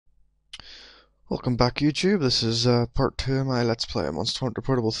Welcome back, YouTube. This is part 2 of my Let's Play Monster Hunter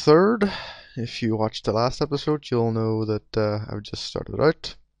Portable 3rd. If you watched the last episode, you'll know that I've just started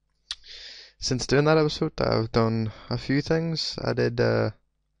out. Since doing that episode, I've done a few things. I did a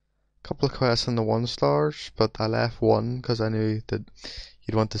couple of quests in the 1-stars, but I left one because I knew that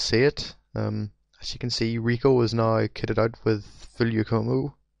you'd want to see it. As you can see, Rico is now kitted out with full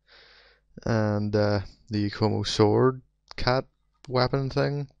Yukomo and the Yukomo sword cat weapon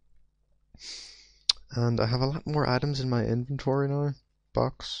thing. And I have a lot more items in my inventory now.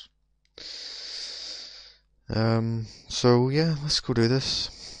 Box. So yeah, let's go do this.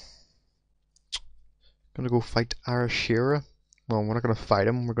 Gonna go fight Arashira. Well, we're not gonna fight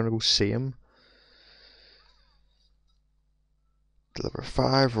him, we're gonna go see him. Deliver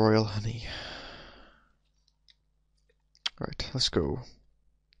 5 royal honey. Right, let's go.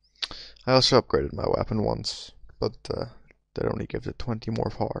 I also upgraded my weapon once, but that only gives it 20 more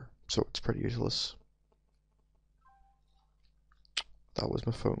power, so it's pretty useless. That was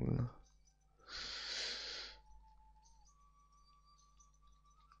my phone.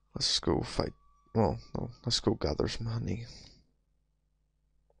 Let's go fight. Well, no, let's go gather some honey.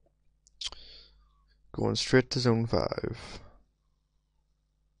 Going straight to zone 5.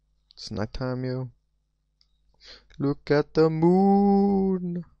 It's nighttime, yo. Look at the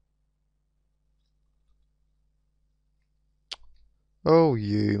moon. Oh,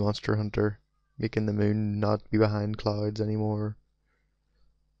 you monster hunter, making the moon not be behind clouds anymore.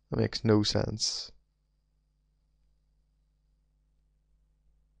 That makes no sense.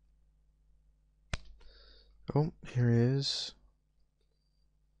 Oh, here he is.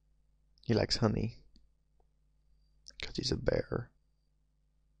 He likes honey. Because he's a bear.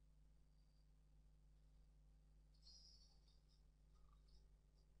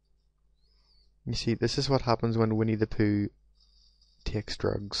 You see, this is what happens when Winnie the Pooh takes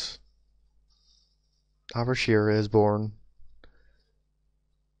drugs. Arashira is born.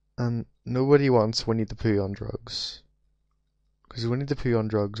 And nobody wants Winnie the Pooh on drugs. Because Winnie the Pooh on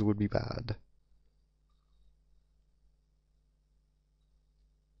drugs would be bad.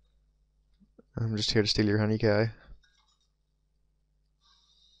 I'm just here to steal your honey, Kai.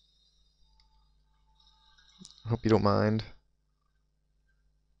 Hope you don't mind.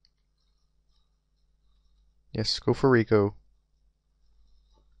 Yes, go for Rico.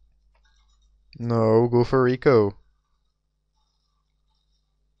 No, go for Rico.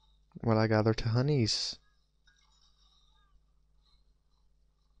 While I gather to honeys.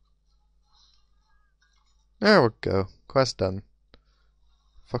 There we go. Quest done.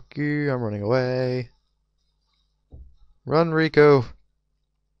 Fuck you, I'm running away. Run, Rico!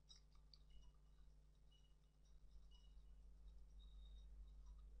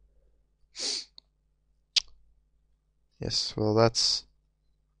 Yes, well that's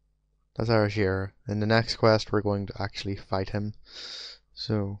Arashira. In the next quest we're going to actually fight him.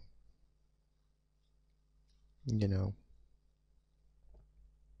 So, you know.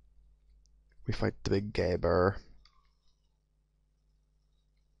 We fight the big gay bear.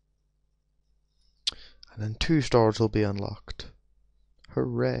 And then 2 stars will be unlocked.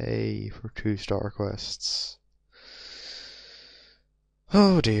 Hooray for 2-star quests.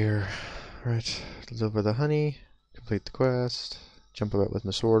 Oh dear. Right, deliver the honey, complete the quest, jump about with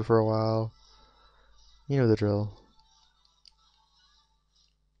my sword for a while. You know the drill.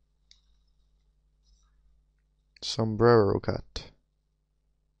 Sombrero cut.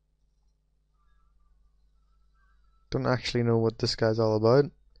 Don't actually know what this guy's all about.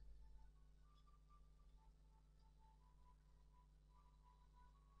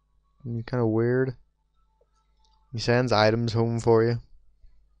 Kind of weird. He sends items home for you.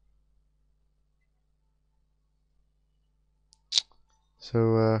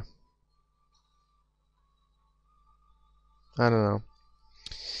 So, I don't know.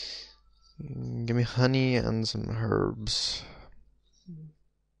 Give me honey and some herbs.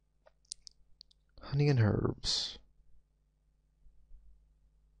 Honey and herbs.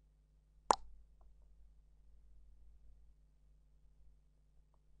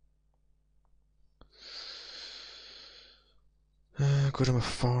 Go to my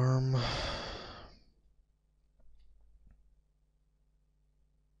farm.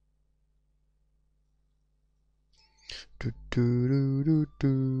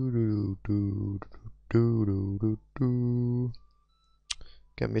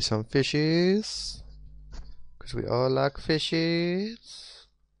 Get me some fishes, because we all like fishes.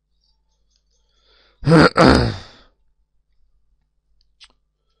 Get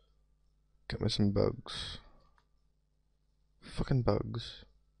me some bugs. Fucking bugs.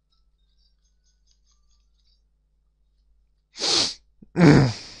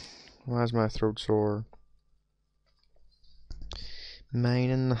 Why is my throat sore?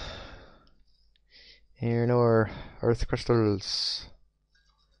 Mining iron ore, earth crystals,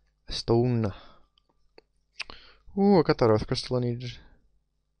 a stone. Ooh, I got that earth crystal I needed.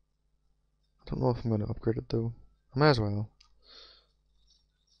 I don't know if I'm going to upgrade it though. I might as well.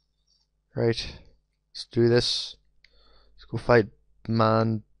 Right, let's do this. Let's go fight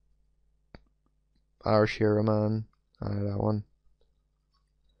man. Irish hero man. That one.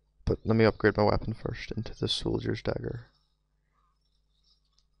 But let me upgrade my weapon first into the soldier's dagger.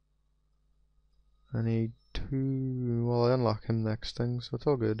 I need two. Well, I unlock him next thing, so it's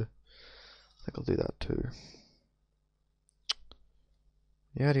all good. I think I'll do that too.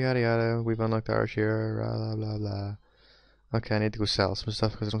 Yada yada yada. We've unlocked Irish hero. Blah blah blah. Okay, I need to go sell some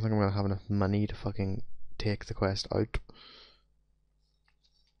stuff because I don't think I'm gonna have enough money to fucking take the quest out.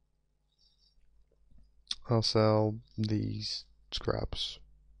 I'll sell these scraps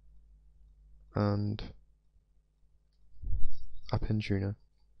and a pin tuna.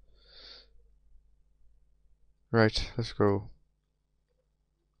 Right, let's go.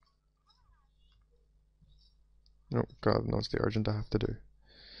 Oh god, no, it's the urgent I have to do.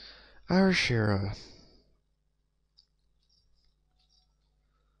 Arshira.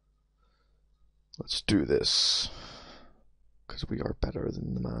 Let's do this. Because we are better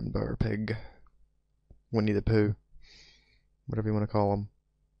than the man bear pig. Winnie the Pooh. Whatever you want to call him.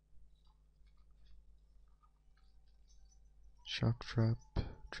 Shock trap,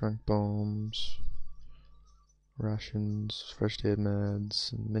 trank bombs, rations, first aid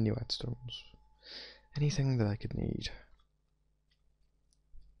meds, and mini whetstones. Anything that I could need.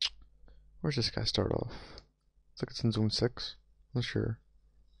 Where's this guy start off? Looks like it's in zone 6. Not sure.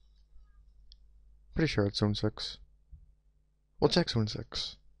 Pretty sure it's zone 6. We'll check zone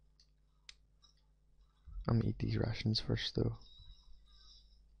 6. I'm gonna eat these rations first though.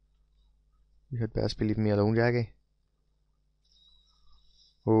 You had best be leaving me alone, Jaggy.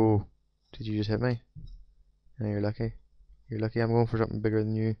 Oh, did you just hit me? Yeah, you're lucky. You're lucky I'm going for something bigger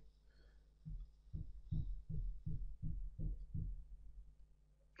than you.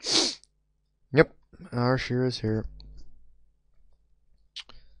 Yep, our shear is here.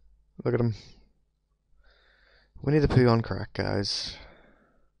 Look at him. Winnie the Pooh on crack, guys.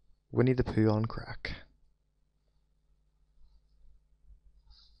 Winnie the Pooh on crack.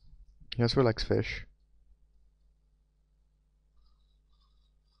 He also likes fish.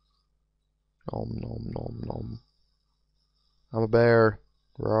 Nom nom nom nom. I'm a bear.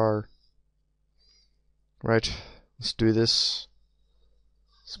 Roar. Right, let's do this.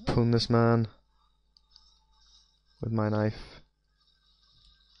 Let's poon this man with my knife.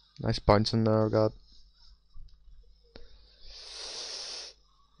 Nice bouncing there, God.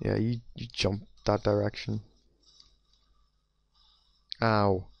 Yeah, you jump that direction.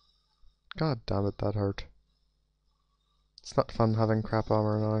 Ow. God damn it, that hurt. It's not fun having crap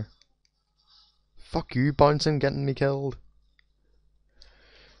armor now. Fuck you, bouncing, getting me killed.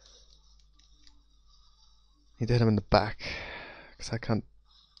 Need to hit him in the back. Because I can't.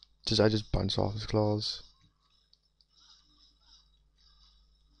 I just bounce off his claws.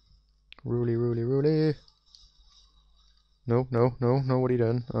 Roly, roly, roly. No, no, no, no, what are you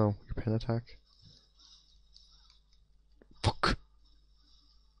doing? Oh, your pin attack. Fuck.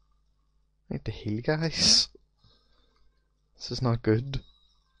 I need to heal, guys. This is not good.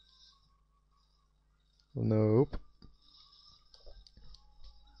 Nope.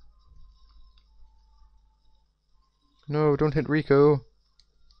 No, don't hit Rico.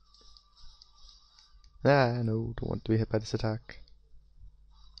 Ah, no, don't want to be hit by this attack.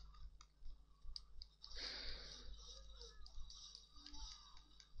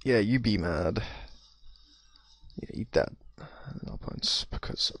 Yeah, you be mad. Yeah, eat that. No points,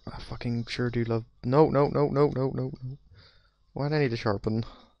 because I fucking sure do love. No, no, no, no, no, no, no. Why do I need to sharpen?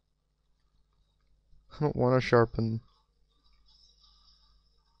 I don't want to sharpen.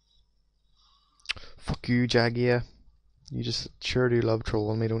 Fuck you, Jagia. You just sure do love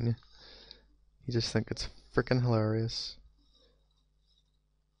trolling me, don't you? You just think it's freaking hilarious.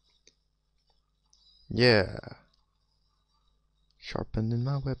 Yeah. Sharpening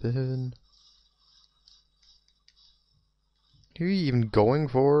my weapon. Who are you even going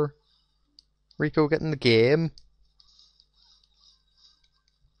for? Rico, get in the game.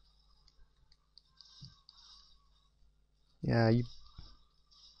 Yeah, you...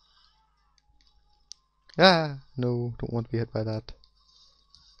 Ah, no, don't want to be hit by that.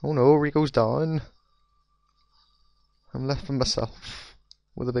 Oh no, Rico's down. I'm left for myself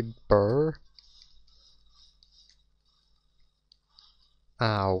with a big burr.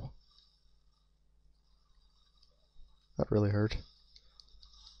 Ow. That really hurt.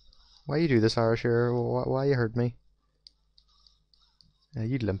 Why you do this, Irish here? Why you hurt me? Yeah,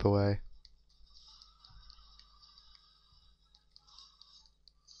 you'd limp away.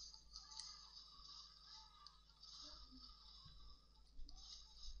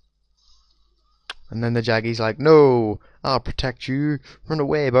 And then the Jaggy's like, no, I'll protect you. Run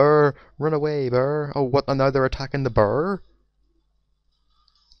away, Bear. Run away, Bear. Oh, what? And now they're attacking the Bear?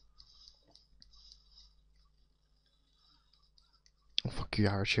 Oh, fuck you,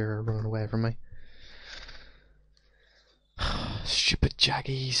 Irish here. Running away from me. Stupid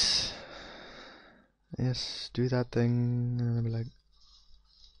Jaggies. Yes, do that thing. And I'll be like,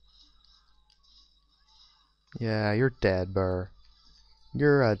 yeah, you're dead, Bear.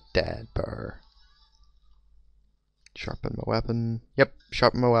 You're a dead Bear. Sharpen my weapon. Yep,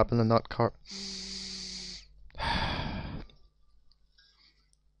 sharpen my weapon and not car.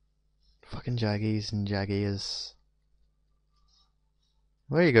 Fucking Jaggies and Jaggies.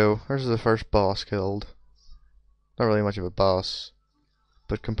 There you go. There's the first boss killed. Not really much of a boss,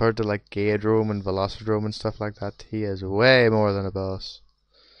 but compared to like Gaedrome and Velocidrome and stuff like that, he is way more than a boss.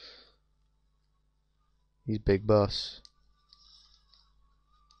 He's big boss.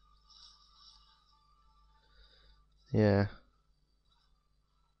 Yeah.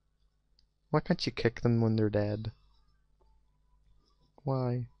 Why can't you kick them when they're dead?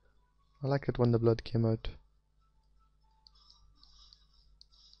 Why? I like it when the blood came out.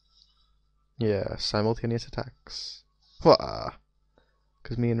 Yeah, simultaneous attacks. Wah!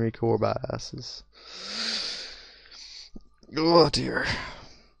 Because me and Rico are badasses. Oh dear.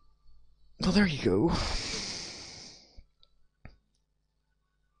 Well, there you go.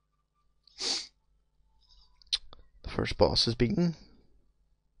 The first boss is beaten.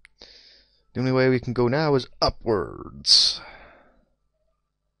 The only way we can go now is upwards.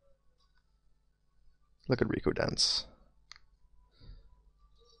 Look at Rico dance.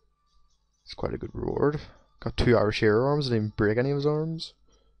 It's quite a good reward. Got 2 Irish hero arms, didn't even break any of his arms.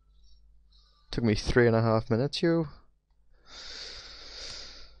 Took me 3.5 minutes, yo.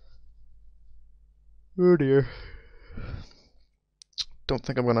 Oh dear. Don't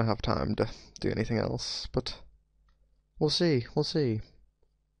think I'm gonna have time to do anything else, but we'll see, we'll see.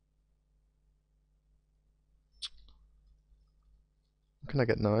 What can I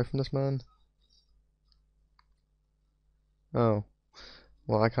get now from this man? Oh.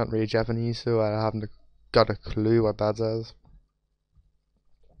 Well, I can't read Japanese, so I haven't got a clue what that says.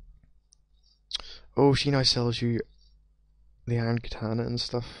 Oh, she now sells you the iron katana and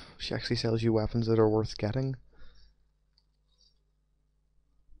stuff. She actually sells you weapons that are worth getting.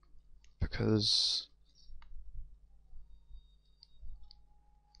 Because,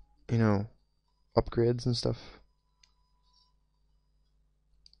 you know, upgrades and stuff.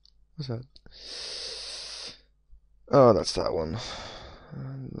 What's that? Oh, that's that one.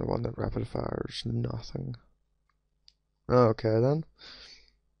 The one that rapid fires nothing. Okay then.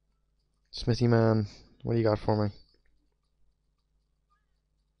 Smithy man, what do you got for me?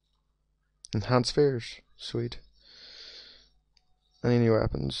 Enhanced spheres. Sweet. Any new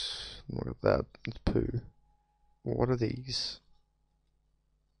weapons? Look at that. It's Pooh. What are these?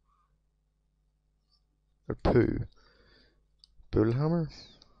 They're Pooh. Bullhammer?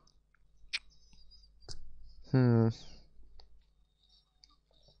 I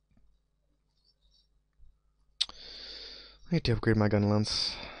need to upgrade my gun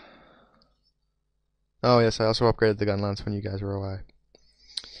lance. Oh yes, I also upgraded the gun lance when you guys were away.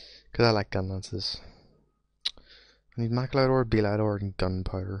 Because I like gun lances. I need Maclight ore, Belite ore, and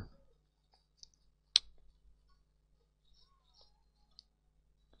gunpowder.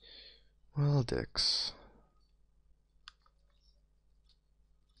 Well, dicks.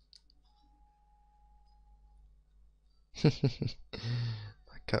 My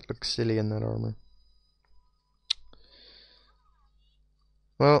cat looks silly in that armor.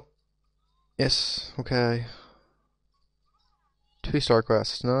 Well, yes, okay. 2 star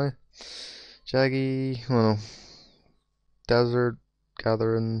quests now. Jaggy, well, desert,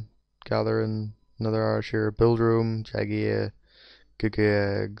 gathering, another Irish here, build room, Jaggy,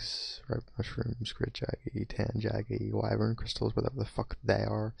 Gugu eggs, ripe mushrooms, great Jaggy, 10 Jaggy, wyvern crystals, whatever the fuck they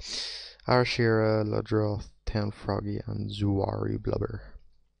are. Arashira, Ludroth, 10 Froggy, and Zuari blubber.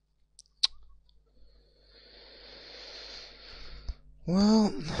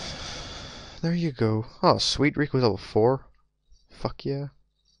 Well, there you go. Oh, sweet, Rico's level 4. Fuck yeah.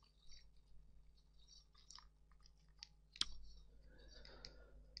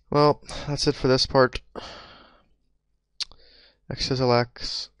 Well, that's it for this part. X-Sizzle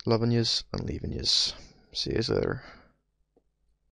X, loving yous and leaving yous. See yous later.